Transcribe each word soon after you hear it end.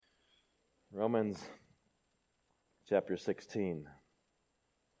Romans chapter 16.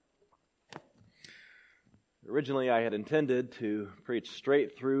 Originally, I had intended to preach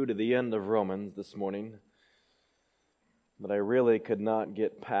straight through to the end of Romans this morning, but I really could not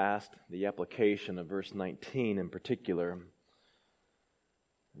get past the application of verse 19 in particular.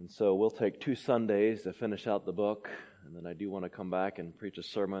 And so we'll take 2 Sundays to finish out the book, and then I do want to come back and preach a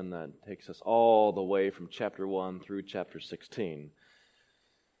sermon that takes us all the way from chapter 1 through chapter 16.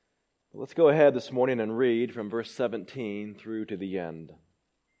 Let's go ahead this morning and read from verse 17 through to the end.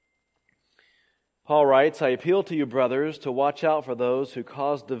 Paul writes, "I appeal to you, brothers, to watch out for those who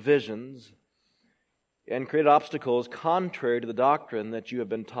cause divisions and create obstacles contrary to the doctrine that you have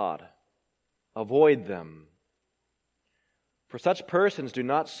been taught. Avoid them. For such persons do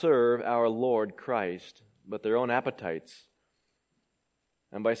not serve our Lord Christ, but their own appetites.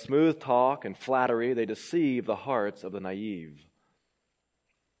 And by smooth talk and flattery they deceive the hearts of the naive.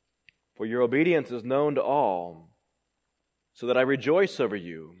 For your obedience is known to all, so that I rejoice over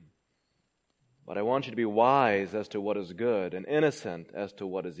you. But I want you to be wise as to what is good and innocent as to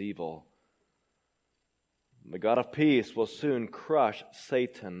what is evil. The God of peace will soon crush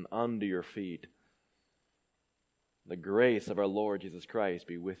Satan under your feet. The grace of our Lord Jesus Christ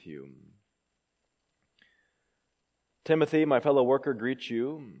be with you. Timothy, my fellow worker, greets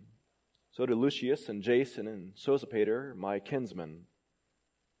you. So do Lucius and Jason and Sosipater, my kinsmen.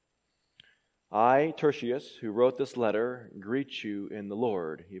 I, Tertius, who wrote this letter, greet you in the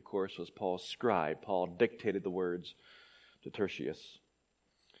Lord." He, of course, was Paul's scribe. Paul dictated the words to Tertius.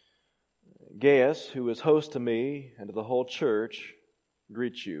 "Gaius, who is host to me and to the whole church,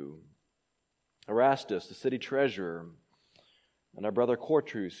 greets you. Erastus, the city treasurer, and our brother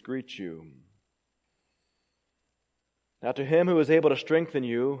Quartus greet you. Now to him who is able to strengthen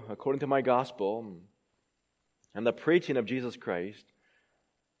you according to my gospel and the preaching of Jesus Christ,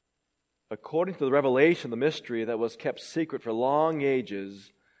 according to the revelation of the mystery that was kept secret for long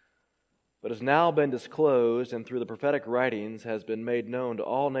ages, but has now been disclosed and through the prophetic writings has been made known to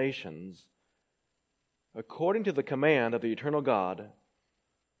all nations, according to the command of the eternal God,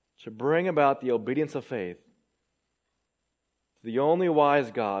 to bring about the obedience of faith. To the only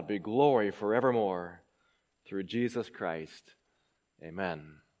wise God be glory forevermore, through Jesus Christ.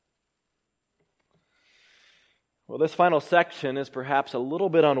 Amen." Well, this final section is perhaps a little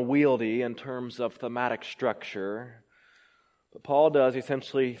bit unwieldy in terms of thematic structure, but Paul does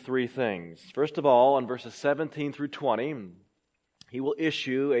essentially 3 things. First of all, in verses 17 through 20, he will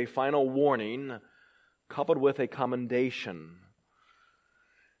issue a final warning coupled with a commendation.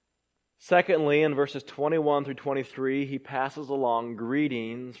 Secondly, in verses 21 through 23, he passes along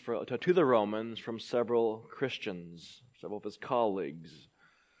greetings to the Romans from several Christians, several of his colleagues.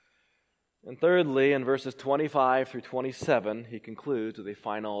 And thirdly, in verses 25 through 27, he concludes with a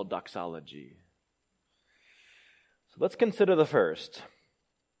final doxology. So let's consider the first.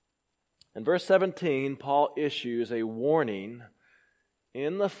 In verse 17, Paul issues a warning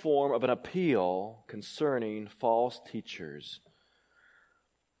in the form of an appeal concerning false teachers.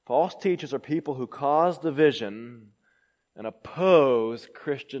 False teachers are people who cause division and oppose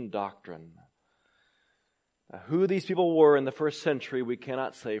Christian doctrine. Who these people were in the first century, we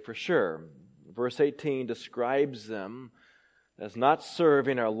cannot say for sure. Verse 18 describes them as not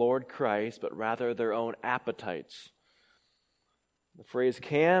serving our Lord Christ, but rather their own appetites. The phrase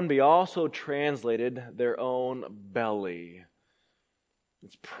can be also translated their own belly.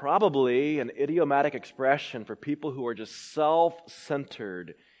 It's probably an idiomatic expression for people who are just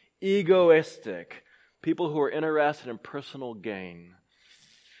self-centered, egoistic, people who are interested in personal gain.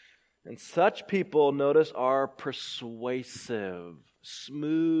 And such people, notice, are persuasive,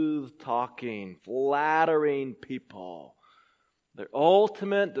 smooth-talking, flattering people. Their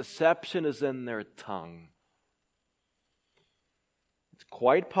ultimate deception is in their tongue. It's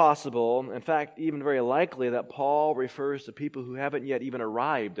quite possible, in fact, even very likely, that Paul refers to people who haven't yet even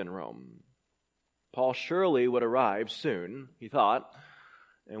arrived in Rome. Paul surely would arrive soon, he thought.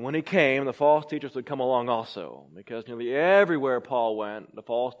 And when he came, the false teachers would come along also, because nearly everywhere Paul went, the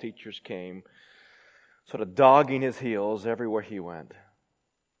false teachers came, sort of dogging his heels everywhere he went.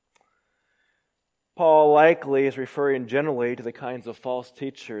 Paul likely is referring generally to the kinds of false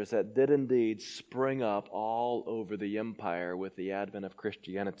teachers that did indeed spring up all over the empire with the advent of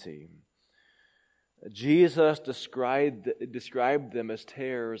Christianity. Jesus described them as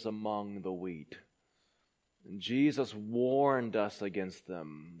tares among the wheat. And Jesus warned us against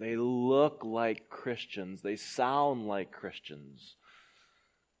them. They look like Christians. They sound like Christians.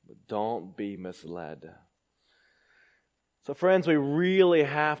 But don't be misled. So friends, we really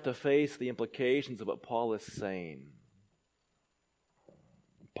have to face the implications of what Paul is saying.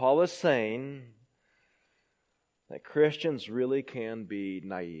 Paul is saying that Christians really can be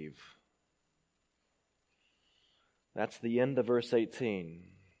naive. That's the end of verse 18.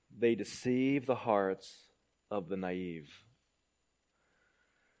 They deceive the hearts of the naive.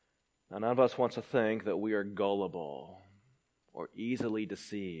 Now, none of us wants to think that we are gullible or easily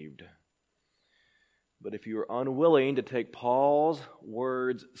deceived. But if you are unwilling to take Paul's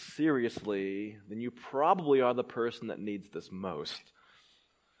words seriously, then you probably are the person that needs this most.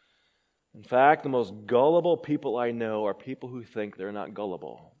 In fact, the most gullible people I know are people who think they're not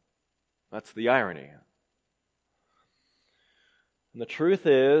gullible. That's the irony. And the truth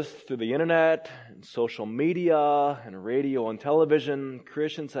is, through the internet and social media and radio and television,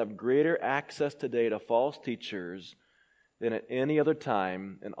 Christians have greater access today to false teachers than at any other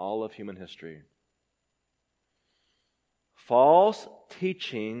time in all of human history. False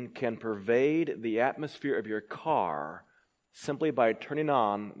teaching can pervade the atmosphere of your car simply by turning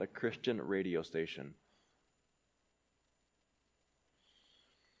on the Christian radio station.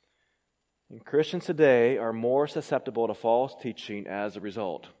 And Christians today are more susceptible to false teaching as a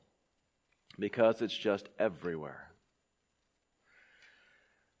result, because it's just everywhere.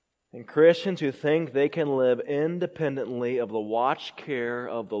 And Christians who think they can live independently of the watch care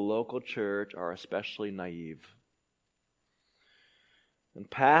of the local church are especially naive. And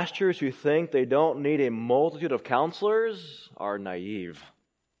pastors who think they don't need a multitude of counselors are naive.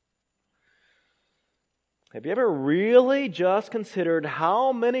 Have you ever really just considered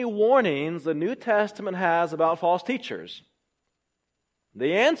how many warnings the New Testament has about false teachers?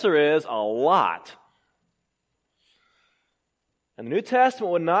 The answer is a lot. And the New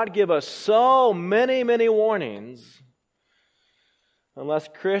Testament would not give us so many warnings unless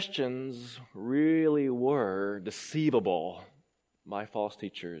Christians really were deceivable by false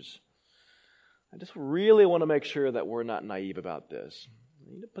teachers. I just really want to make sure that we're not naive about this.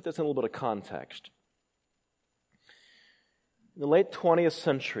 I need to put this in a little bit of context. In the late 20th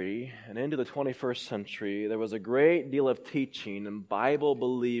century and into the 21st century, there was a great deal of teaching in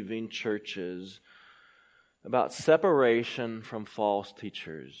Bible-believing churches about separation from false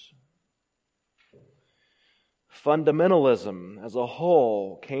teachers. Fundamentalism as a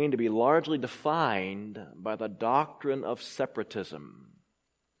whole came to be largely defined by the doctrine of separatism.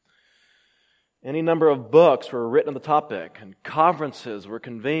 Any number of books were written on the topic, and conferences were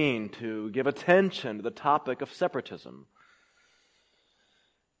convened to give attention to the topic of separatism.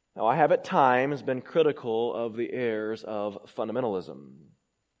 Now, I have at times been critical of the errors of fundamentalism.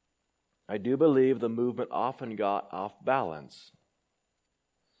 I do believe the movement often got off balance.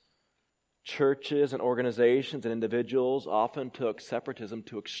 Churches and organizations and individuals often took separatism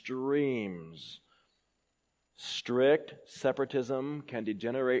to extremes. Strict separatism can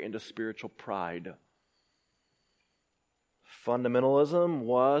degenerate into spiritual pride. Fundamentalism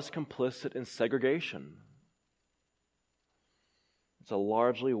was complicit in segregation. It's a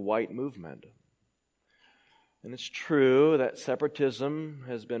largely white movement. And it's true that separatism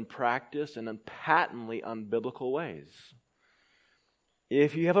has been practiced in patently unbiblical ways.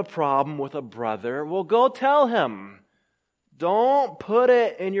 If you have a problem with a brother, well, go tell him. Don't put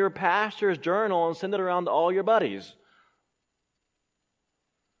it in your pastor's journal and send it around to all your buddies.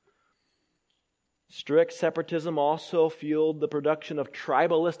 Strict separatism also fueled the production of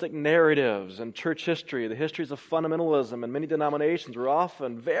tribalistic narratives in church history. The histories of fundamentalism and many denominations were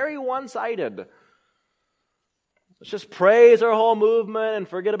often very one-sided. Let's just praise our whole movement and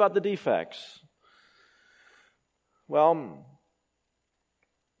forget about the defects. Well,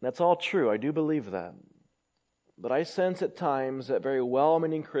 that's all true. I do believe that. But I sense at times that very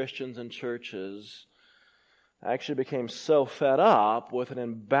well-meaning Christians and churches actually became so fed up with an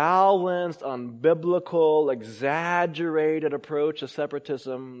imbalanced, unbiblical, exaggerated approach to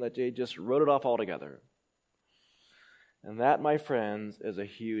separatism that they just wrote it off altogether. And that, my friends, is a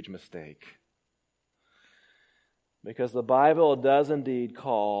huge mistake. Because the Bible does indeed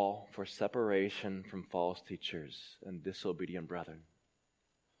call for separation from false teachers and disobedient brethren.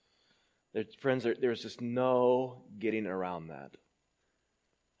 Friends, there's just no getting around that.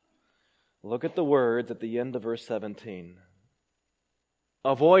 Look at the words at the end of verse 17.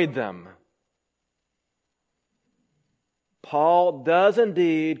 Avoid them. Paul does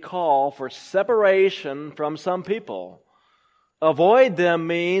indeed call for separation from some people. Avoid them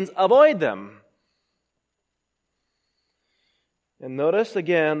means avoid them. And notice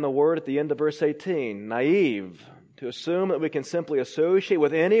again the word at the end of verse 18, naive. To assume that we can simply associate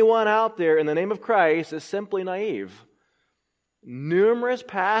with anyone out there in the name of Christ is simply naive. Numerous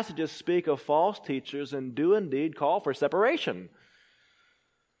passages speak of false teachers and do indeed call for separation.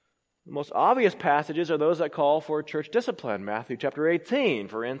 The most obvious passages are those that call for church discipline. Matthew chapter 18,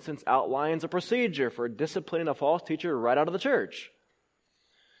 for instance, outlines a procedure for disciplining a false teacher right out of the church.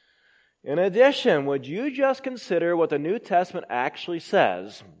 In addition, would you just consider what the New Testament actually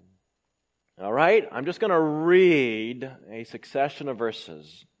says? All right, I'm just going to read a succession of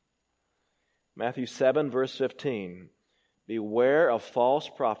verses. Matthew 7, verse 15. Beware of false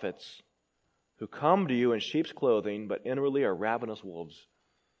prophets who come to you in sheep's clothing, but inwardly are ravenous wolves.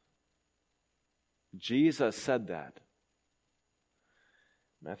 Jesus said that.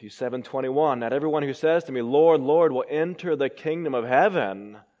 Matthew 7:21. Not everyone who says to me, Lord, Lord, will enter the kingdom of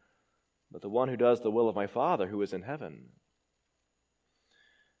heaven, but the one who does the will of my Father who is in heaven.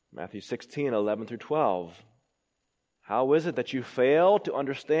 Matthew 16:11 through 12. How is it that you fail to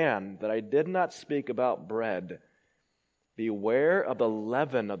understand that I did not speak about bread? Beware of the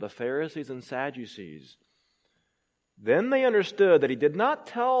leaven of the Pharisees and Sadducees. Then they understood that he did not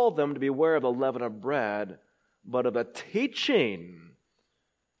tell them to beware of the leaven of bread, but of the teaching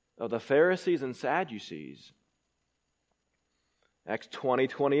of the Pharisees and Sadducees. Acts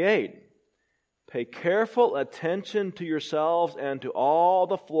 20:28. Pay careful attention to yourselves and to all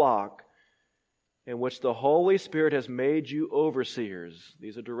the flock in which the Holy Spirit has made you overseers.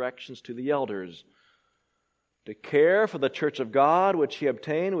 These are directions to the elders. To care for the church of God which he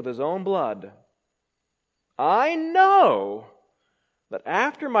obtained with his own blood. I know that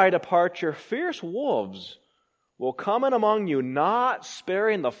after my departure, fierce wolves will come in among you, not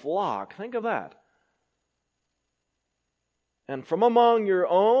sparing the flock. Think of that. And from among your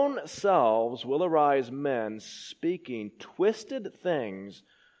own selves will arise men speaking twisted things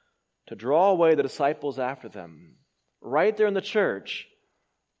to draw away the disciples after them. Right there in the church,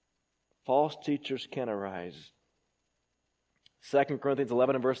 false teachers can arise. 2 Corinthians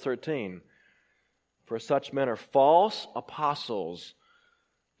 11 and verse 13. For such men are false apostles,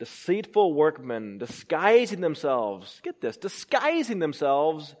 deceitful workmen, disguising themselves, get this, disguising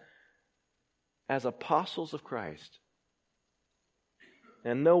themselves as apostles of Christ.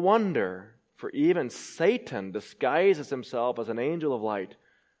 And no wonder, for even Satan disguises himself as an angel of light.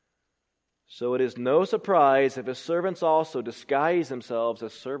 So it is no surprise if his servants also disguise themselves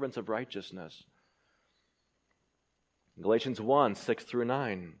as servants of righteousness. Galatians 1, 6 through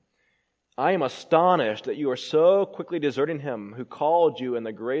 9. I am astonished that you are so quickly deserting him who called you in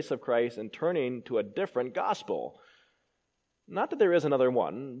the grace of Christ and turning to a different gospel. Not that there is another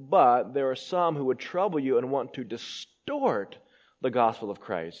one, but there are some who would trouble you and want to distort the gospel of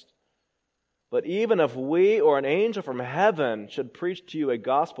Christ. But even if we or an angel from heaven should preach to you a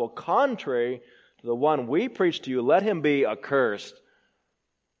gospel contrary to the one we preach to you, let him be accursed.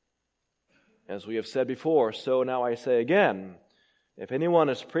 As we have said before, so now I say again, if anyone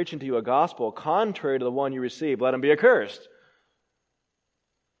is preaching to you a gospel contrary to the one you received, let him be accursed.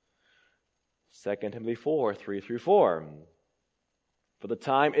 2 Timothy 4, 3 through 4. For the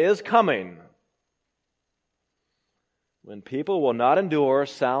time is coming when people will not endure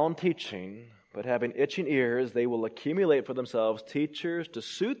sound teaching, but having itching ears, they will accumulate for themselves teachers to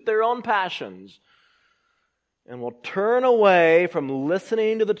suit their own passions, and will turn away from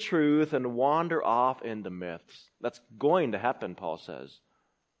listening to the truth and wander off into myths. That's going to happen, Paul says.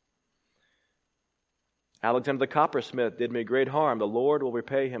 Alexander the coppersmith did me great harm. The Lord will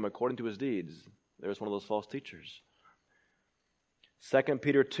repay him according to his deeds. There's one of those false teachers. 2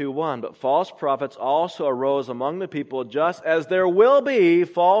 Peter 2:1. But false prophets also arose among the people, just as there will be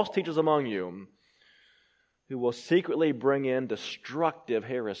false teachers among you, who will secretly bring in destructive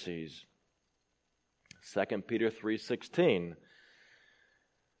heresies. 2 Peter 3:16.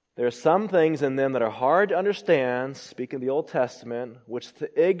 There are some things in them that are hard to understand, speaking of the Old Testament, which the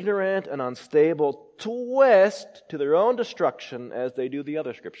ignorant and unstable twist to their own destruction as they do the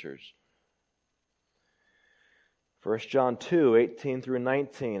other scriptures. 1 John 2, 18 through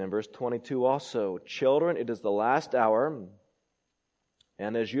 19, and verse 22 also. Children, it is the last hour,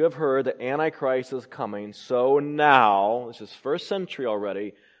 and as you have heard that Antichrist is coming, so now, this is first century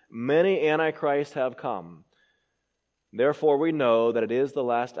already, many Antichrists have come. Therefore we know that it is the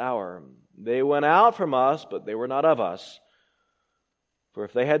last hour. They went out from us, but they were not of us. For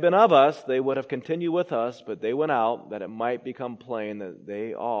if they had been of us, they would have continued with us, but they went out, that it might become plain that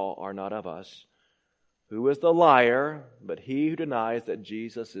they all are not of us. Who is the liar, but he who denies that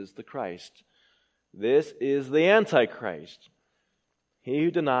Jesus is the Christ? This is the Antichrist, he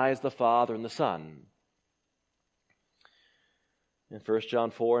who denies the Father and the Son. In 1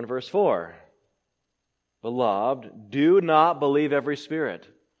 John 4 and verse 4, Beloved, do not believe every spirit.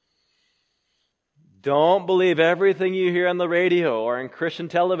 Don't believe everything you hear on the radio or in Christian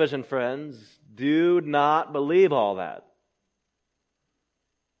television, friends. Do not believe all that.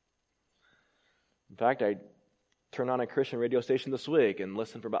 In fact, I turned on a Christian radio station this week and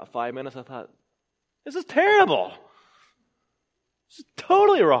listened for about 5 minutes. I thought, this is terrible. This is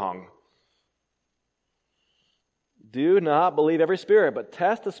totally wrong. Do not believe every spirit, but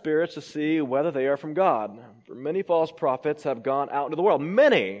test the spirits to see whether they are from God. For many false prophets have gone out into the world.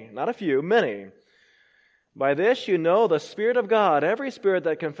 Many, not a few, many. By this you know the Spirit of God. Every spirit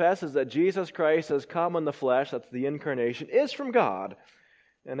that confesses that Jesus Christ has come in the flesh, that's the incarnation, is from God.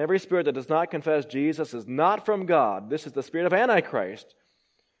 And every spirit that does not confess Jesus is not from God. This is the spirit of Antichrist,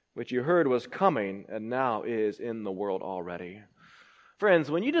 which you heard was coming and now is in the world already.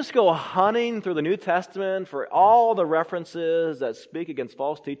 Friends, when you just go hunting through the New Testament for all the references that speak against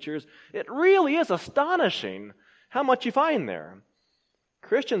false teachers, it really is astonishing how much you find there.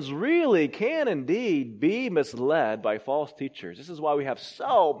 Christians really can indeed be misled by false teachers. This is why we have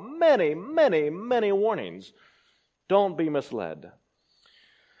so many warnings. Don't be misled.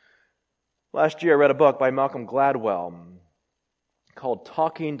 Last year I read a book by Malcolm Gladwell called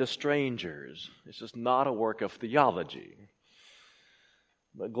Talking to Strangers. It's just not a work of theology.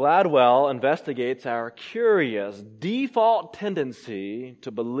 But Gladwell investigates our curious default tendency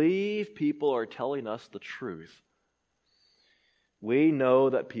to believe people are telling us the truth. We know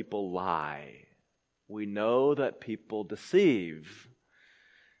that people lie. We know that people deceive.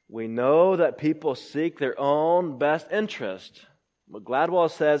 We know that people seek their own best interest. But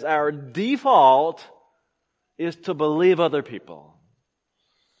Gladwell says our default is to believe other people.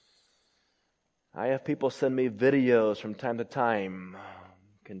 I have people send me videos from time to time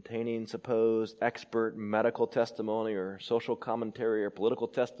containing supposed expert medical testimony or social commentary or political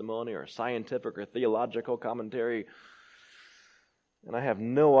testimony or scientific or theological commentary. And I have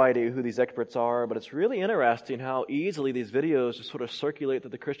no idea who these experts are, but it's really interesting how easily these videos just sort of circulate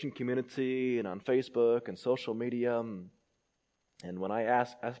through the Christian community and on Facebook and social media. And when I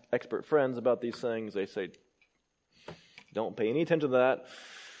ask expert friends about these things, they say, don't pay any attention to that.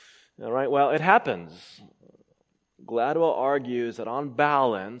 All right, well, it happens. Gladwell argues that on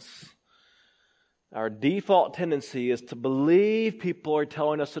balance, our default tendency is to believe people are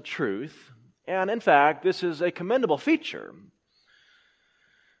telling us the truth. And in fact, this is a commendable feature.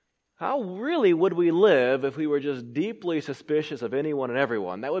 How really would we live if we were just deeply suspicious of anyone and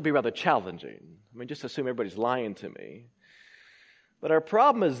everyone? That would be rather challenging. I mean, just assume everybody's lying to me. But our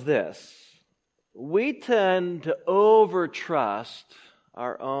problem is this. We tend to overtrust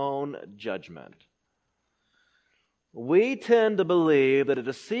our own judgment. We tend to believe that a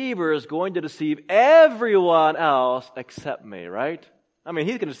deceiver is going to deceive everyone else except me, right? I mean,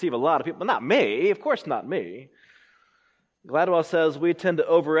 he's going to deceive a lot of people, but not me. Of course not me. Gladwell says we tend to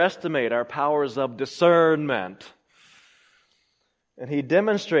overestimate our powers of discernment. And he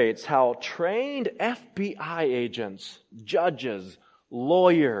demonstrates how trained FBI agents, judges,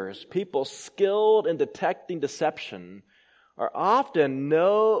 lawyers, people skilled in detecting deception are often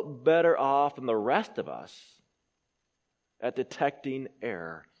no better off than the rest of us at detecting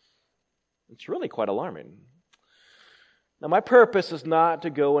error. It's really quite alarming. Now, my purpose is not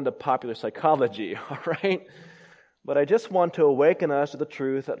to go into popular psychology, all right? But I just want to awaken us to the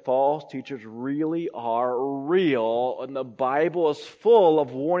truth that false teachers really are real, and the Bible is full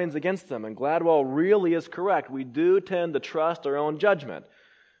of warnings against them. And Gladwell really is correct. We do tend to trust our own judgment.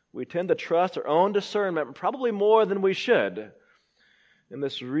 We tend to trust our own discernment probably more than we should. And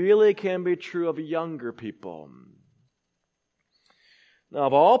this really can be true of younger people. Now,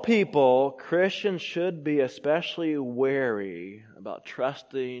 of all people, Christians should be especially wary about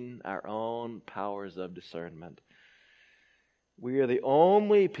trusting our own powers of discernment. We are the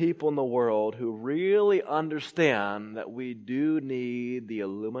only people in the world who really understand that we do need the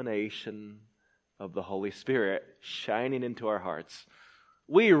illumination of the Holy Spirit shining into our hearts.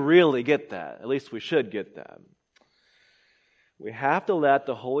 We really get that. At least we should get that. We have to let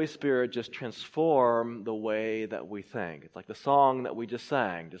the Holy Spirit just transform the way that we think. It's like the song that we just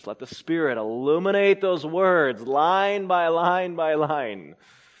sang. Just let the Spirit illuminate those words line by line by line.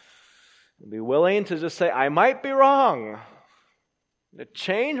 And be willing to just say, I might be wrong. To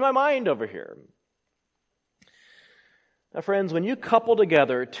change my mind over here. Now, friends, when you couple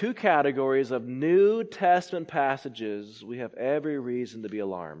together two categories of New Testament passages, we have every reason to be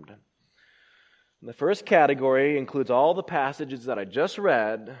alarmed. And the first category includes all the passages that I just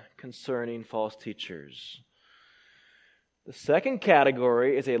read concerning false teachers. The second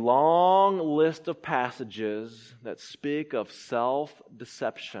category is a long list of passages that speak of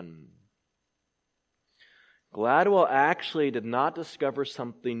self-deception. Gladwell actually did not discover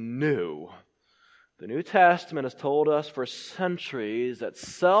something new. The New Testament has told us for centuries that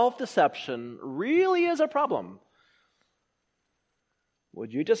self-deception really is a problem.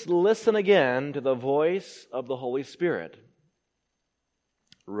 would you just listen again to the voice of the Holy Spirit?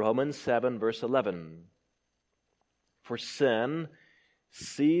 Romans 7, verse 11. For sin,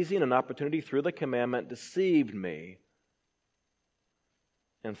 seizing an opportunity through the commandment, deceived me,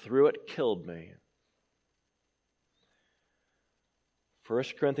 and through it killed me. 1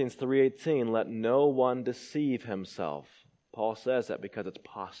 Corinthians 3:18, let no one deceive himself. Paul says that because it's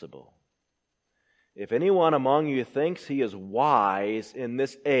possible. If anyone among you thinks he is wise in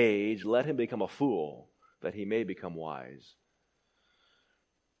this age, let him become a fool, that he may become wise.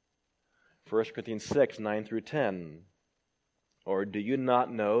 1 Corinthians 6, 9 through 10. Or do you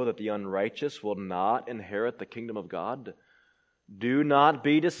not know that the unrighteous will not inherit the kingdom of God? Do not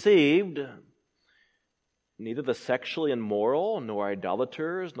be deceived. Neither the sexually immoral, nor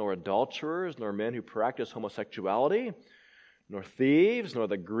idolaters, nor adulterers, nor men who practice homosexuality, nor thieves, nor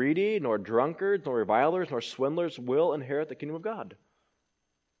the greedy, nor drunkards, nor revilers, nor swindlers will inherit the kingdom of God.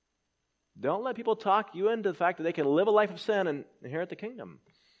 Don't let people talk you into the fact that they can live a life of sin and inherit the kingdom.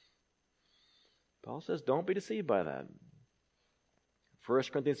 Paul says, don't be deceived by that. 1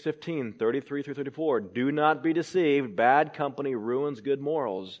 Corinthians 15, 33 through 34. Do not be deceived. Bad company ruins good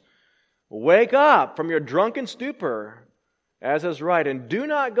morals. Wake up from your drunken stupor, as is right, and do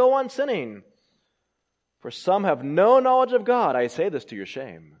not go on sinning. For some have no knowledge of God. I say this to your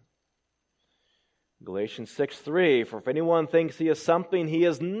shame. Galatians 6:3. For if anyone thinks he is something, he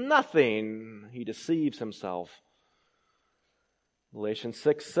is nothing. He deceives himself. Galatians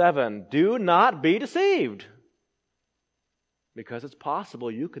 6:7. Do not be deceived. Because it's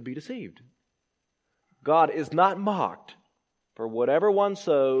possible you could be deceived. God is not mocked. For whatever one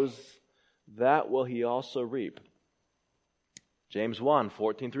sows, that will he also reap. James 1,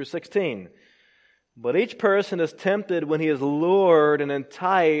 14 through 16. But each person is tempted when he is lured and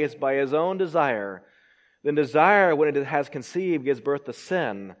enticed by his own desire. Then desire, when it has conceived, gives birth to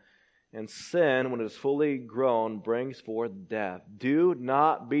sin. And sin, when it is fully grown, brings forth death. Do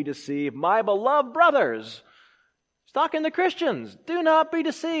not be deceived, my beloved brothers. He's talking to Christians. Do not be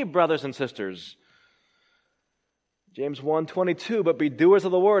deceived, brothers and sisters. James 1:22, but be doers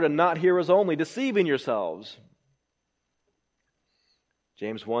of the word and not hearers only, deceiving yourselves.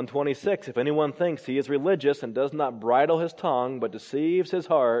 James 1:26, if anyone thinks he is religious and does not bridle his tongue but deceives his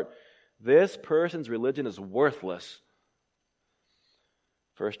heart, this person's religion is worthless.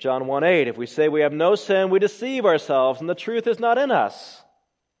 1 John 1:8, if we say we have no sin, we deceive ourselves and the truth is not in us.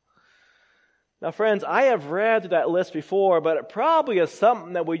 Now friends, I have read through that list before, but it probably is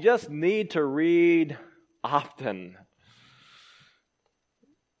something that we just need to read often.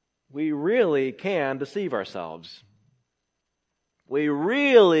 We really can deceive ourselves. We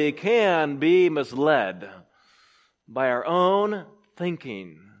really can be misled by our own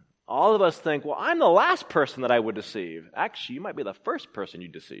thinking. All of us think, well, I'm the last person that I would deceive. Actually, you might be the first person you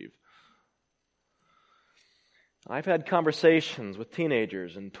deceive. I've had conversations with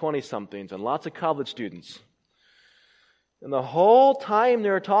teenagers and 20-somethings and lots of college students. And the whole time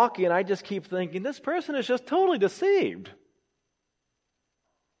they're talking, I just keep thinking, this person is just totally deceived.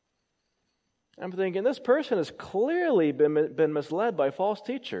 I'm thinking, this person has clearly been misled by false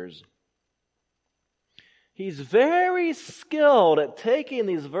teachers. He's very skilled at taking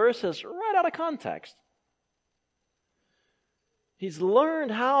these verses right out of context. He's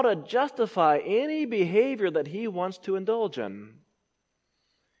learned how to justify any behavior that he wants to indulge in.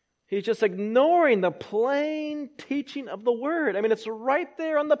 He's just ignoring the plain teaching of the Word. I mean, it's right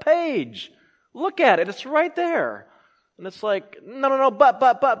there on the page. Look at it. It's right there. And it's like, no,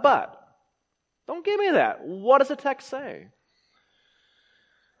 but. Don't give me that. What does the text say?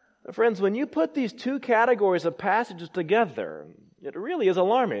 Friends, when you put these two categories of passages together, it really is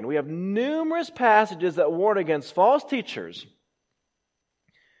alarming. We have numerous passages that warn against false teachers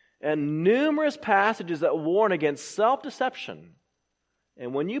and numerous passages that warn against self-deception.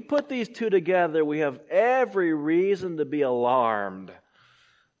 And when you put these two together, we have every reason to be alarmed.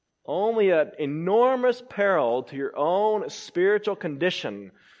 Only at enormous peril to your own spiritual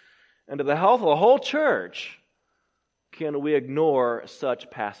condition and to the health of the whole church can we ignore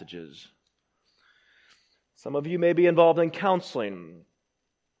such passages. Some of you may be involved in counseling.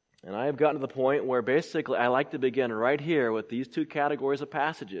 And I have gotten to the point where basically I like to begin right here with these two categories of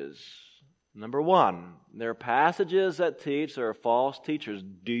passages. Number one, there are passages that teach there are false teachers.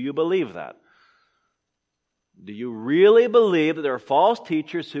 Do you believe that? Do you really believe that there are false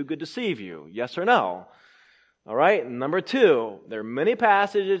teachers who could deceive you? Yes or no? All right, number two, there are many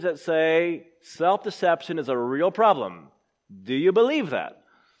passages that say self-deception is a real problem. Do you believe that?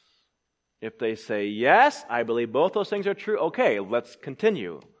 If they say yes, I believe both those things are true, okay, let's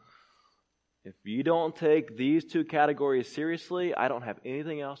continue. If you don't take these two categories seriously, I don't have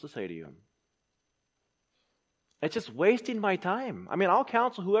anything else to say to you. It's just wasting my time. I mean, I'll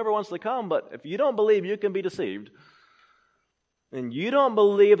counsel whoever wants to come, but if you don't believe you can be deceived, and you don't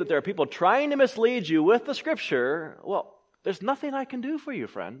believe that there are people trying to mislead you with the Scripture, well, there's nothing I can do for you,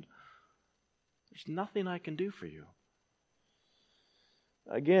 friend. There's nothing I can do for you.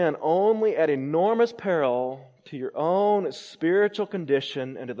 Again, only at enormous peril to your own spiritual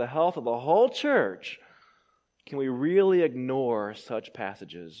condition and to the health of the whole church can we really ignore such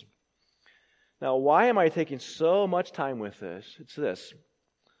passages. Now, why am I taking so much time with this? It's this.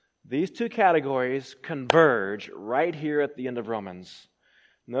 These two categories converge right here at the end of Romans.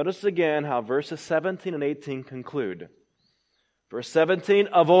 Notice again how verses 17 and 18 conclude. Verse 17,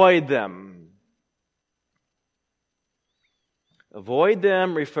 avoid them. Avoid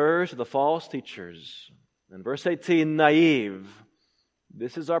them refers to the false teachers. And verse 18, naive.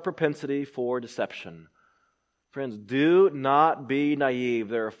 This is our propensity for deception. Friends, do not be naive.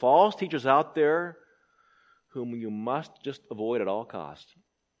 There are false teachers out there whom you must just avoid at all costs.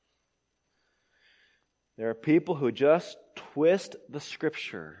 There are people who just twist the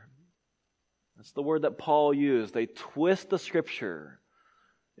Scripture. That's the word that Paul used. They twist the Scripture.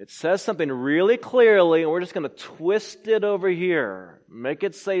 It says something really clearly, and we're just going to twist it over here, make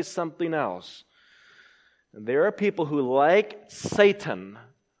it say something else. And there are people who, like Satan,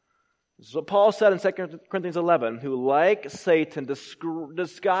 this is what Paul said in 2 Corinthians 11, who, like Satan,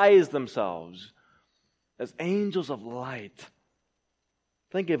 disguise themselves as angels of light.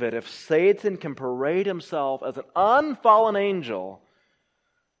 Think of it, if Satan can parade himself as an unfallen angel,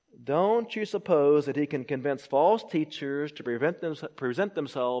 don't you suppose that he can convince false teachers to present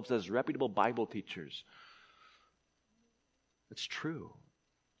themselves as reputable Bible teachers? It's true.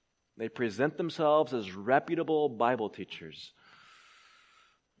 They present themselves as reputable Bible teachers,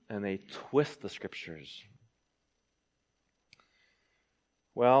 and they twist the Scriptures.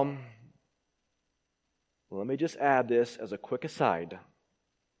 Well, let me just add this as a quick aside.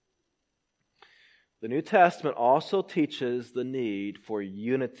 The New Testament also teaches the need for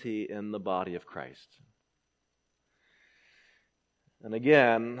unity in the body of Christ. And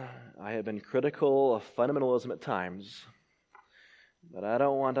again, I have been critical of fundamentalism at times, but I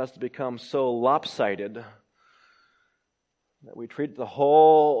don't want us to become so lopsided that we treat the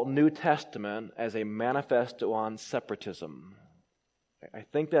whole New Testament as a manifesto on separatism. I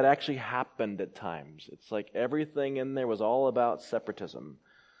think that actually happened at times. It's like everything in there was all about separatism.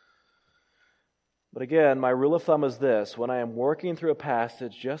 But again, my rule of thumb is this. When I am working through a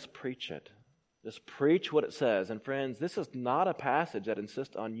passage, just preach it. Just preach what it says. And friends, this is not a passage that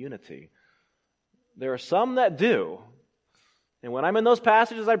insists on unity. There are some that do. And when I'm in those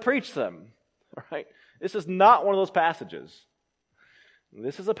passages, I preach them. All right? This is not one of those passages.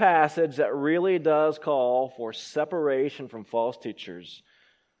 This is a passage that really does call for separation from false teachers.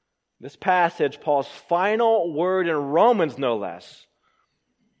 This passage, Paul's final word in Romans, no less,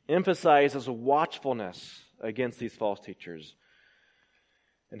 emphasizes watchfulness against these false teachers.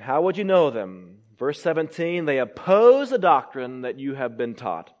 And how would you know them? Verse 17, they oppose the doctrine that you have been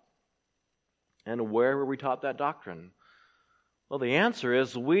taught. And where were we taught that doctrine? Well, the answer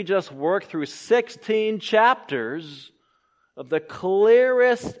is we just worked through 16 chapters of the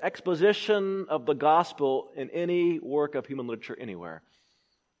clearest exposition of the gospel in any work of human literature anywhere.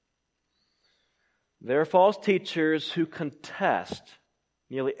 There are false teachers who contest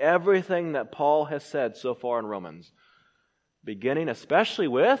nearly everything that Paul has said so far in Romans, beginning especially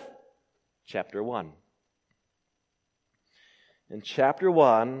with chapter 1. In chapter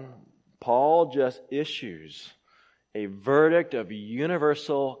 1, Paul just issues a verdict of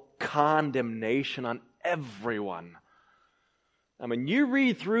universal condemnation on everyone. I mean, you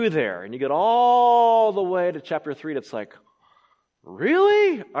read through there and you get all the way to chapter 3, and it's like,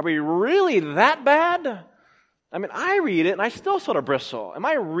 really? Are we really that bad? I mean, I read it and I still sort of bristle. Am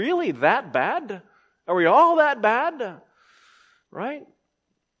I really that bad? Are we all that bad? Right?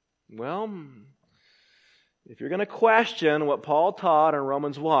 Well, if you're going to question what Paul taught in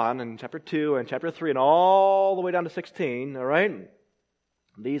Romans 1 and chapter 2 and chapter 3 and all the way down to 16, all right?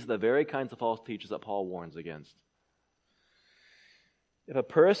 These are the very kinds of false teachers that Paul warns against. If a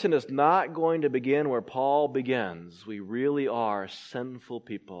person is not going to begin where Paul begins, we really are sinful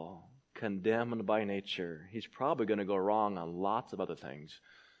people, condemned by nature. He's probably going to go wrong on lots of other things.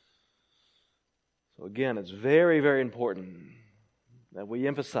 So again, it's very, very important that we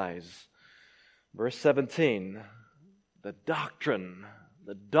emphasize verse 17, the doctrine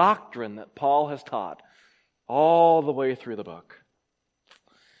that Paul has taught all the way through the book.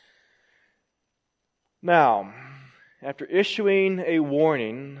 Now, after issuing a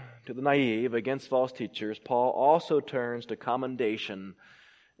warning to the naive against false teachers, Paul also turns to commendation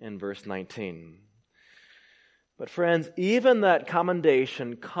in verse 19. But friends, even that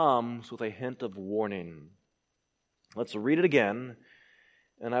commendation comes with a hint of warning. Let's read it again.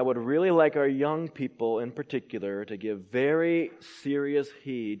 And I would really like our young people in particular to give very serious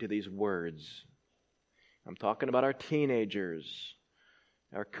heed to these words. I'm talking about our teenagers,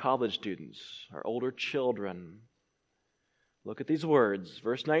 our college students, our older children. Look at these words.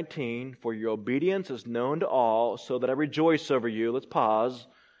 Verse 19, for your obedience is known to all, so that I rejoice over you. Let's pause.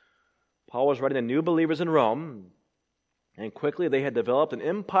 Paul was writing to new believers in Rome, and quickly they had developed an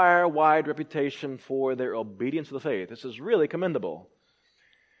empire-wide reputation for their obedience to the faith. This is really commendable.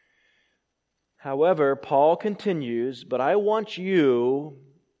 However, Paul continues, but I want you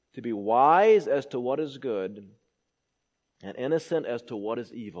to be wise as to what is good and innocent as to what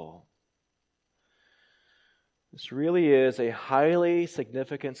is evil. This really is a highly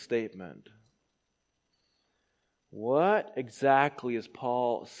significant statement. What exactly is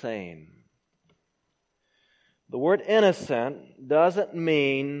Paul saying? The word innocent doesn't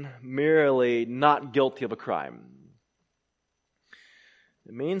mean merely not guilty of a crime.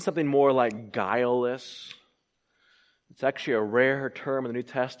 It means something more like guileless. It's actually a rare term in the New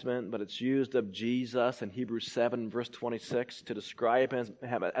Testament, but it's used of Jesus in Hebrews 7, verse 26, to describe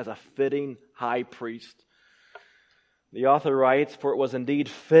him as a fitting high priest. The author writes, for it was indeed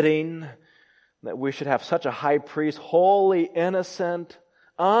fitting that we should have such a high priest, holy, innocent,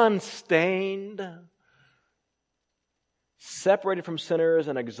 unstained, separated from sinners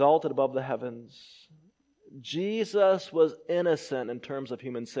and exalted above the heavens. Jesus was innocent in terms of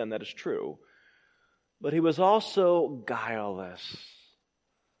human sin, that is true. But he was also guileless,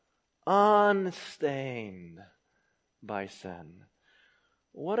 unstained by sin.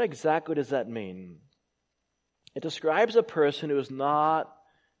 What exactly does that mean? It describes a person who is not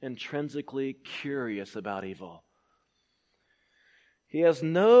intrinsically curious about evil. He has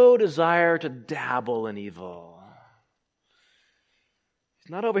no desire to dabble in evil. He's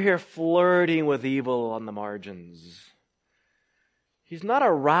not over here flirting with evil on the margins. He's not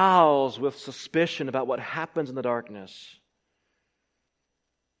aroused with suspicion about what happens in the darkness.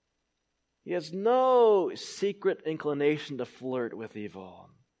 He has no secret inclination to flirt with evil.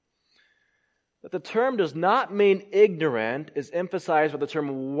 But the term does not mean ignorant, is emphasized by the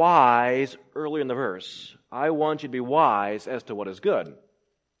term wise earlier in the verse. I want you to be wise as to what is good.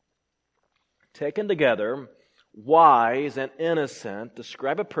 Taken together, wise and innocent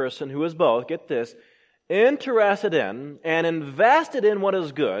describe a person who is both, get this, interested in and invested in what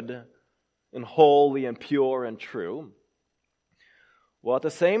is good and holy and pure and true, while at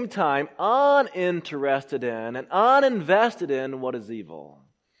the same time uninterested in and uninvested in what is evil.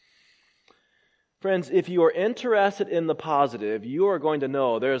 Friends, if you are interested in the positive, you are going to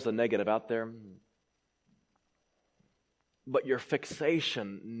know there's a negative out there. But your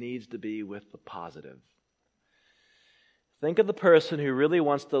fixation needs to be with the positive. Think of the person who really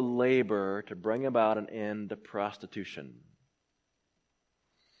wants to labor to bring about an end to prostitution.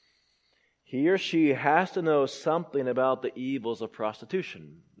 He or she has to know something about the evils of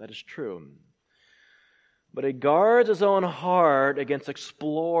prostitution. That is true. But he guards his own heart against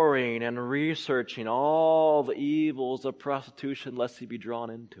exploring and researching all the evils of prostitution lest he be drawn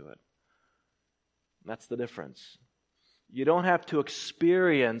into it. That's the difference. You don't have to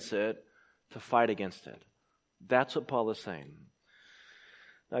experience it to fight against it. That's what Paul is saying.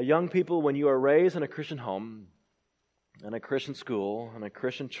 Now, young people, when you are raised in a Christian home, in a Christian school, in a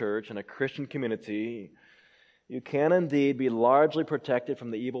Christian church, in a Christian community, you can indeed be largely protected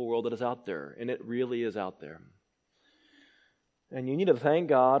from the evil world that is out there, and it really is out there. And you need to thank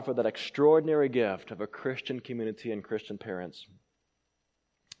God for that extraordinary gift of a Christian community and Christian parents.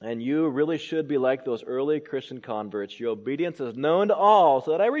 And you really should be like those early Christian converts. Your obedience is known to all,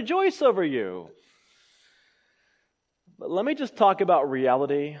 so that I rejoice over you. But let me just talk about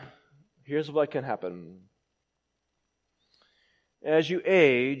reality. Here's what can happen. As you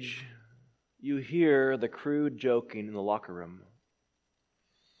age, you hear the crude joking in the locker room.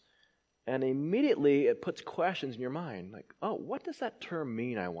 And immediately it puts questions in your mind. Like, oh, what does that term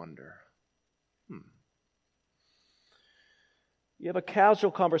mean, I wonder? You have a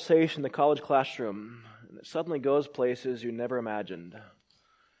casual conversation in the college classroom, and it suddenly goes places you never imagined.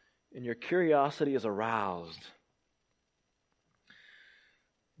 And your curiosity is aroused.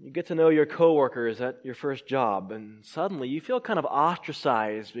 You get to know your coworkers at your first job, and suddenly you feel kind of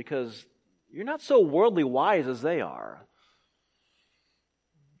ostracized because you're not so worldly wise as they are.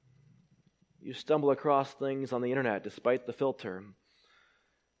 You stumble across things on the internet despite the filter,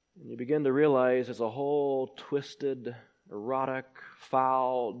 and you begin to realize there's a whole twisted erotic,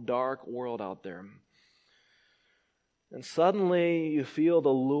 foul, dark world out there. And suddenly you feel the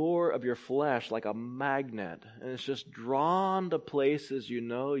lure of your flesh like a magnet, and it's just drawn to places you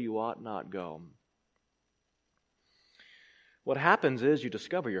know you ought not go. What happens is you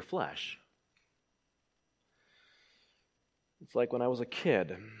discover your flesh. It's like when I was a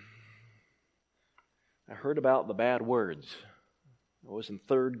kid. I heard about the bad words. I was in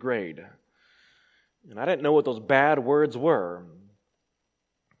 3rd grade. And I didn't know what those bad words were.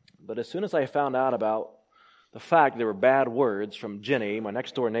 But as soon as I found out about the fact they were bad words from Jenny, my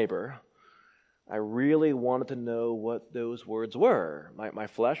next door neighbor, I really wanted to know what those words were. My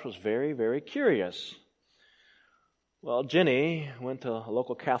flesh was very, very curious. Well, Jenny went to a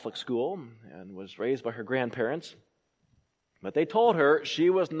local Catholic school and was raised by her grandparents. But they told her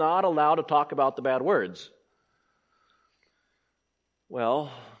she was not allowed to talk about the bad words.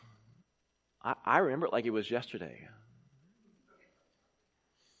 Well, I remember it like it was yesterday.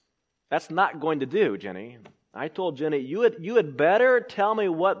 That's not going to do, Jenny. I told Jenny, you had better tell me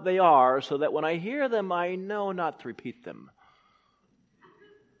what they are so that when I hear them, I know not to repeat them.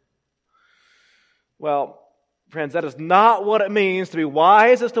 Well, friends, that is not what it means to be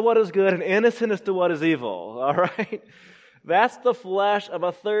wise as to what is good and innocent as to what is evil, all right? That's the flesh of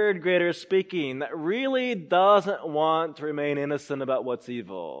a 3rd grader speaking that really doesn't want to remain innocent about what's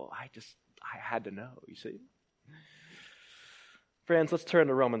evil. I had to know, you see. Friends, let's turn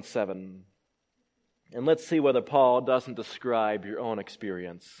to Romans 7. And let's see whether Paul doesn't describe your own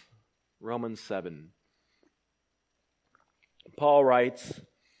experience. Romans 7. Paul writes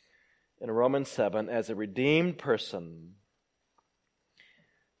in Romans 7, as a redeemed person,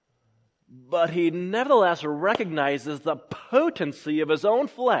 but he nevertheless recognizes the potency of his own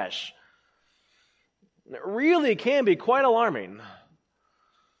flesh. It really can be quite alarming,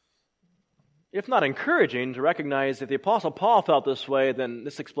 if not encouraging, to recognize that the Apostle Paul felt this way, then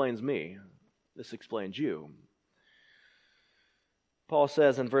this explains me. This explains you. Paul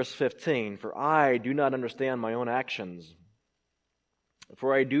says in verse 15, "For I do not understand my own actions.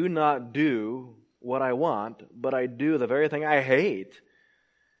 For I do not do what I want, but I do the very thing I hate.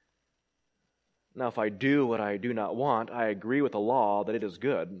 Now, if I do what I do not want, I agree with the law that it is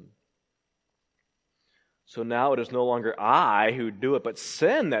good. So now it is no longer I who do it, but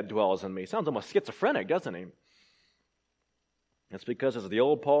sin that dwells in me." Sounds almost schizophrenic, doesn't he? It's because it's the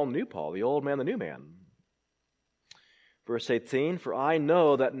old Paul, new Paul, the old man, the new man. Verse 18, "For I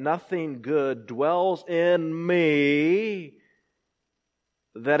know that nothing good dwells in me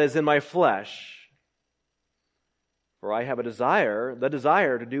that is in my flesh. For I have the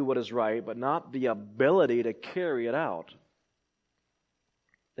desire to do what is right, but not the ability to carry it out."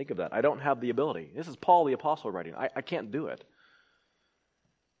 Think of that. I don't have the ability. This is Paul the Apostle writing. I can't do it.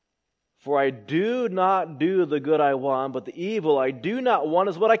 "For I do not do the good I want, but the evil I do not want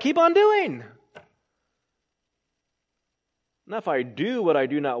is what I keep on doing. Now if I do what I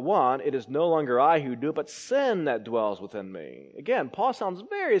do not want, it is no longer I who do it, but sin that dwells within me." Again, Paul sounds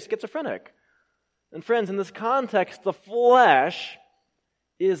very schizophrenic. And friends, in this context, the flesh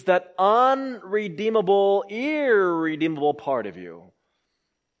is that unredeemable, irredeemable part of you.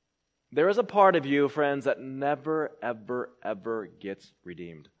 There is a part of you, friends, that never, ever, ever gets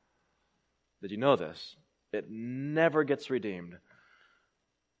redeemed. Did you know this? It never gets redeemed.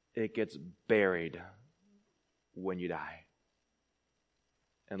 It gets buried when you die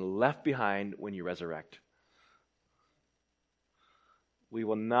and left behind when you resurrect. We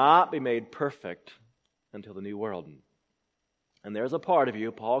will not be made perfect until the new world. And there's a part of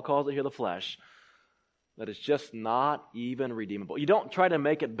you, Paul calls it here the flesh, that is just not even redeemable. You don't try to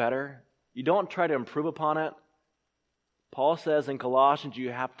make it better. You don't try to improve upon it. Paul says in Colossians,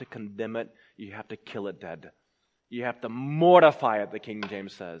 you have to condemn it. You have to kill it dead. You have to mortify it, the King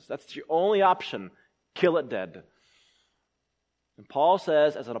James says. That's your only option. Kill it dead. And Paul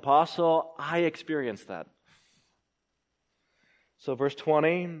says, as an apostle, I experienced that. So verse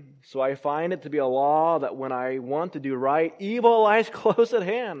 20, "So I find it to be a law that when I want to do right, evil lies close at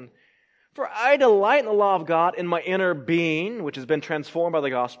hand. For I delight in the law of God in my inner being, which has been transformed by the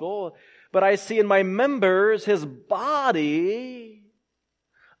gospel. But I see in my members, his body,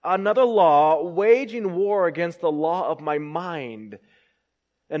 another law, waging war against the law of my mind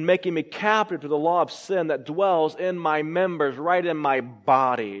and making me captive to the law of sin that dwells in my members, right in my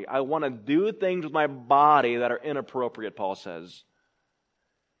body." I want to do things with my body that are inappropriate, Paul says.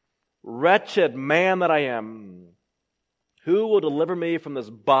 "Wretched man that I am, who will deliver me from this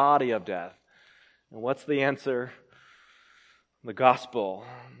body of death?" And what's the answer? The gospel,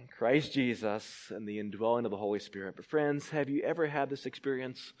 Christ Jesus, and the indwelling of the Holy Spirit. But friends, have you ever had this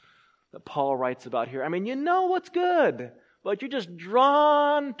experience? that Paul writes about here. I mean, you know what's good, but you're just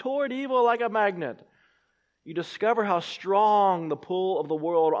drawn toward evil like a magnet. You discover how strong the pull of the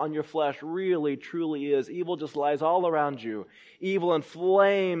world on your flesh really, truly is. Evil just lies all around you. Evil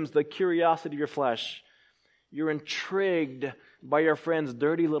inflames the curiosity of your flesh. You're intrigued by your friend's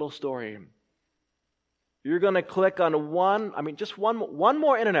dirty little story. You're going to click on just one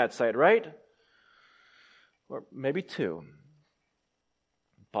more internet site, right? Or maybe two,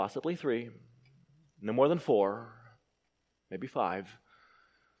 possibly three, no more than 4, maybe 5.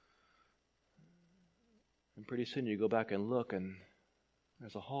 And pretty soon you go back and look, and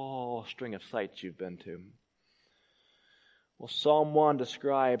there's a whole string of sites you've been to. Well, Psalm 1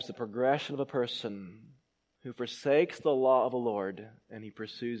 describes the progression of a person who forsakes the law of the Lord and he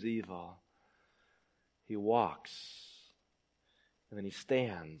pursues evil. He walks, and then he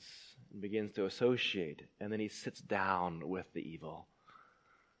stands and begins to associate, and then he sits down with the evil.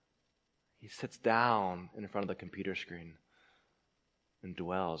 He sits down in front of the computer screen and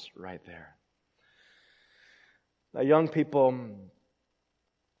dwells right there. Now, young people,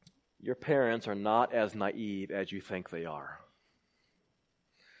 your parents are not as naive as you think they are.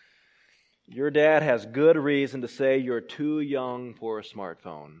 Your dad has good reason to say you're too young for a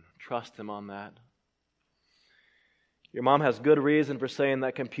smartphone. Trust him on that. Your mom has good reason for saying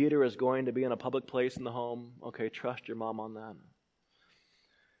that computer is going to be in a public place in the home. Okay, trust your mom on that.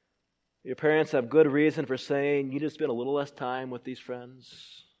 Your parents have good reason for saying you need to spend a little less time with these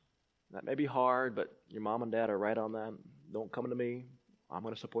friends. That may be hard, but your mom and dad are right on that. Don't come to me. I'm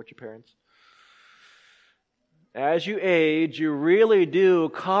going to support your parents. As you age, you really do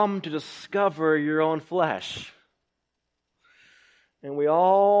come to discover your own flesh. And we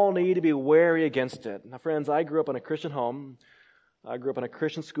all need to be wary against it. Now, friends, I grew up in a Christian home. I grew up in a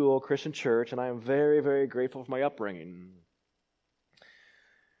Christian school, Christian church, and I am very, very grateful for my upbringing.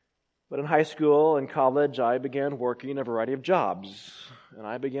 But in high school and college, I began working a variety of jobs. And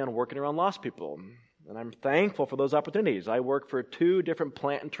I began working around lost people. And I'm thankful for those opportunities. I worked for 2 different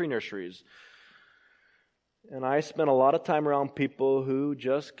plant and tree nurseries. And I spent a lot of time around people who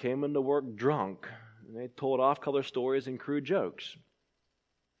just came into work drunk. And they told off-color stories and crude jokes.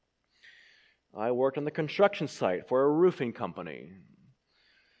 I worked on the construction site for a roofing company.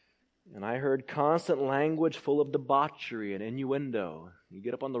 And I heard constant language full of debauchery and innuendo. You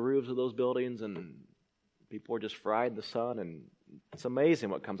get up on the roofs of those buildings and people are just fried in the sun, and it's amazing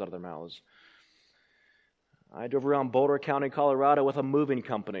what comes out of their mouths. I drove around Boulder County, Colorado with a moving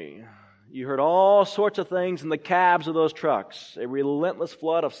company. You heard all sorts of things in the cabs of those trucks, a relentless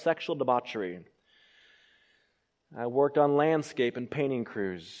flood of sexual debauchery. I worked on landscape and painting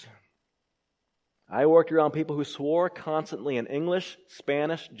crews. I worked around people who swore constantly in English,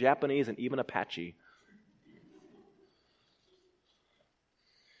 Spanish, Japanese, and even Apache.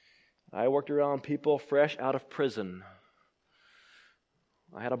 I worked around people fresh out of prison.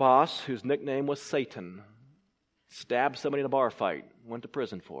 I had a boss whose nickname was Satan. Stabbed somebody in a bar fight, went to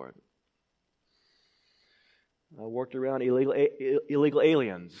prison for it. I worked around illegal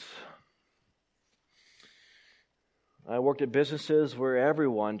aliens. I worked at businesses where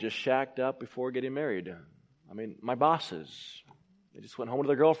everyone just shacked up before getting married. I mean, my bosses, they just went home to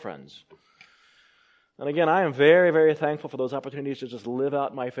their girlfriends. And again, I am very, very thankful for those opportunities to just live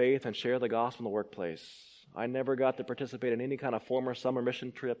out my faith and share the gospel in the workplace. I never got to participate in any kind of former summer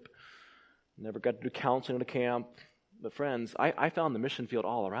mission trip. Never got to do counseling at a camp. But friends, I found the mission field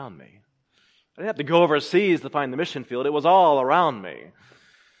all around me. I didn't have to go overseas to find the mission field. It was all around me.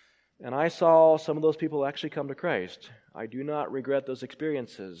 And I saw some of those people actually come to Christ. I do not regret those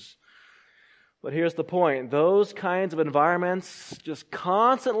experiences. But here's the point. Those kinds of environments just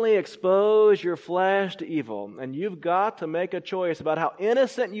constantly expose your flesh to evil. And you've got to make a choice about how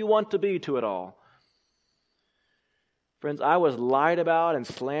innocent you want to be to it all. Friends, I was lied about and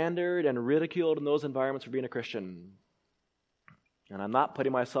slandered and ridiculed in those environments for being a Christian. And I'm not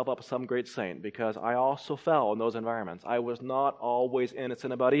putting myself up as some great saint, because I also fell in those environments. I was not always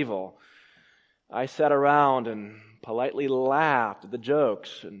innocent about evil. I sat around and politely laughed at the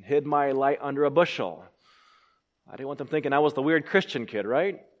jokes and hid my light under a bushel. I didn't want them thinking I was the weird Christian kid,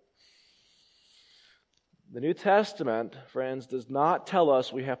 right? The New Testament, friends, does not tell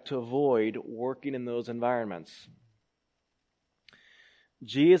us we have to avoid working in those environments.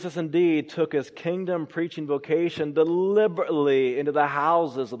 Jesus indeed took his kingdom preaching vocation deliberately into the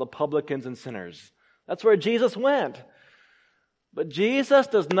houses of the publicans and sinners. That's where Jesus went. But Jesus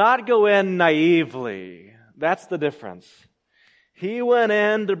does not go in naively. That's the difference. He went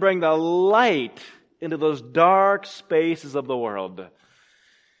in to bring the light into those dark spaces of the world.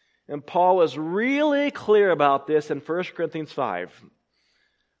 And Paul is really clear about this in 1 Corinthians 5.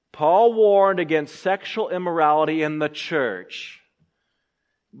 Paul warned against sexual immorality in the church.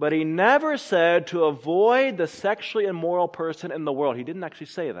 But he never said to avoid the sexually immoral person in the world. He didn't actually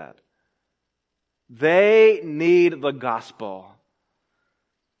say that. They need the gospel.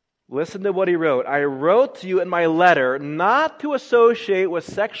 Listen to what he wrote. I wrote to you in my letter not to associate with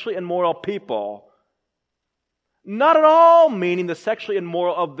sexually immoral people. Not at all meaning the sexually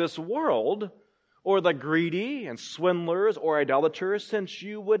immoral of this world, or the greedy and swindlers or idolaters, since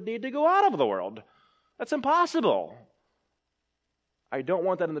you would need to go out of the world. That's impossible. I don't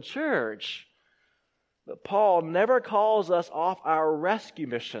want that in the church. But Paul never calls us off our rescue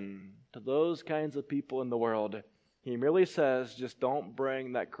mission to those kinds of people in the world. He merely says, just don't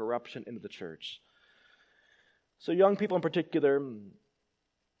bring that corruption into the church. So young people in particular,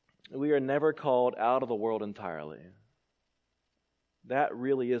 we are never called out of the world entirely. That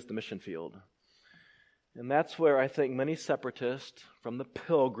really is the mission field. And that's where I think many separatists, from the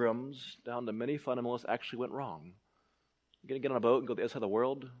Pilgrims down to many fundamentalists, actually went wrong. You're going to get on a boat and go to the other side of the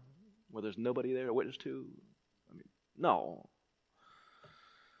world where there's nobody there to witness to? No.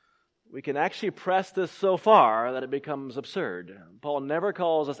 We can actually press this so far that it becomes absurd. Paul never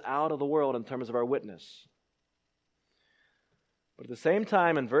calls us out of the world in terms of our witness. But at the same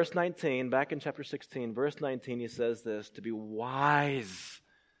time, in verse 19, back in chapter 16, verse 19, he says this, to be wise.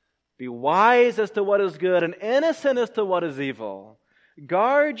 Be wise as to what is good and innocent as to what is evil.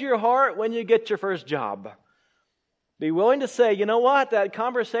 Guard your heart when you get your first job. Be willing to say, you know what, that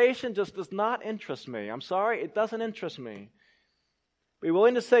conversation just does not interest me. I'm sorry, it doesn't interest me. Be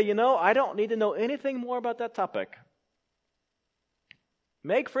willing to say, I don't need to know anything more about that topic.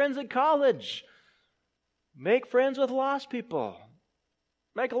 Make friends at college. Make friends with lost people.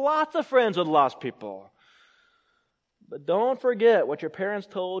 Make lots of friends with lost people. But don't forget what your parents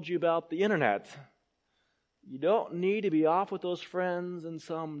told you about the internet. You don't need to be off with those friends in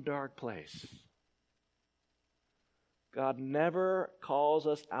some dark place. God never calls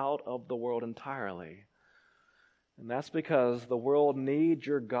us out of the world entirely. And that's because the world needs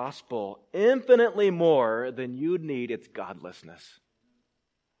your gospel infinitely more than you'd need its godlessness.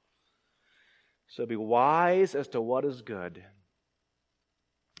 So be wise as to what is good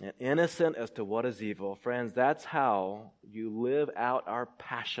and innocent as to what is evil. Friends, that's how you live out our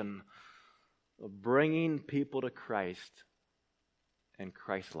passion of bringing people to Christ and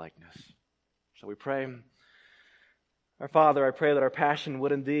Christ-likeness. Shall we pray? Our Father, I pray that our passion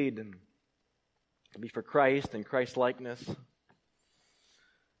would indeed be for Christ and Christ-likeness.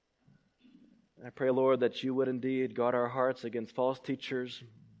 I pray, Lord, that you would indeed guard our hearts against false teachers,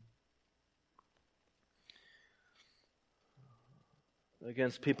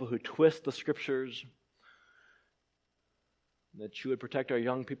 against people who twist the Scriptures, that you would protect our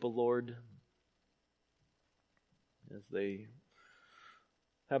young people, Lord, as they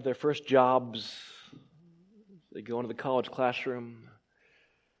have their first jobs, they go into the college classroom.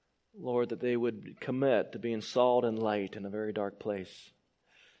 Lord, that they would commit to being salt and light in a very dark place.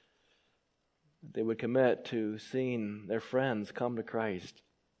 They would commit to seeing their friends come to Christ.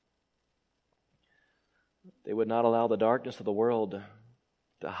 They would not allow the darkness of the world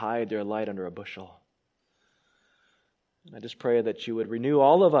to hide their light under a bushel. And I just pray that you would renew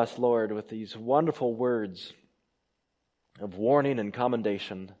all of us, Lord, with these wonderful words of warning and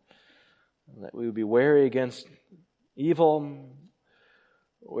commendation, that we would be wary against evil,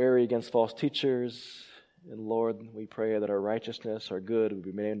 wary against false teachers, and Lord, we pray that our righteousness, our good, would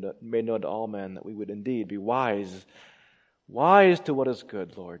be made known to all men, that we would indeed be wise to what is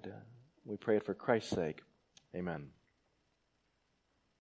good, Lord. We pray it for Christ's sake. Amen.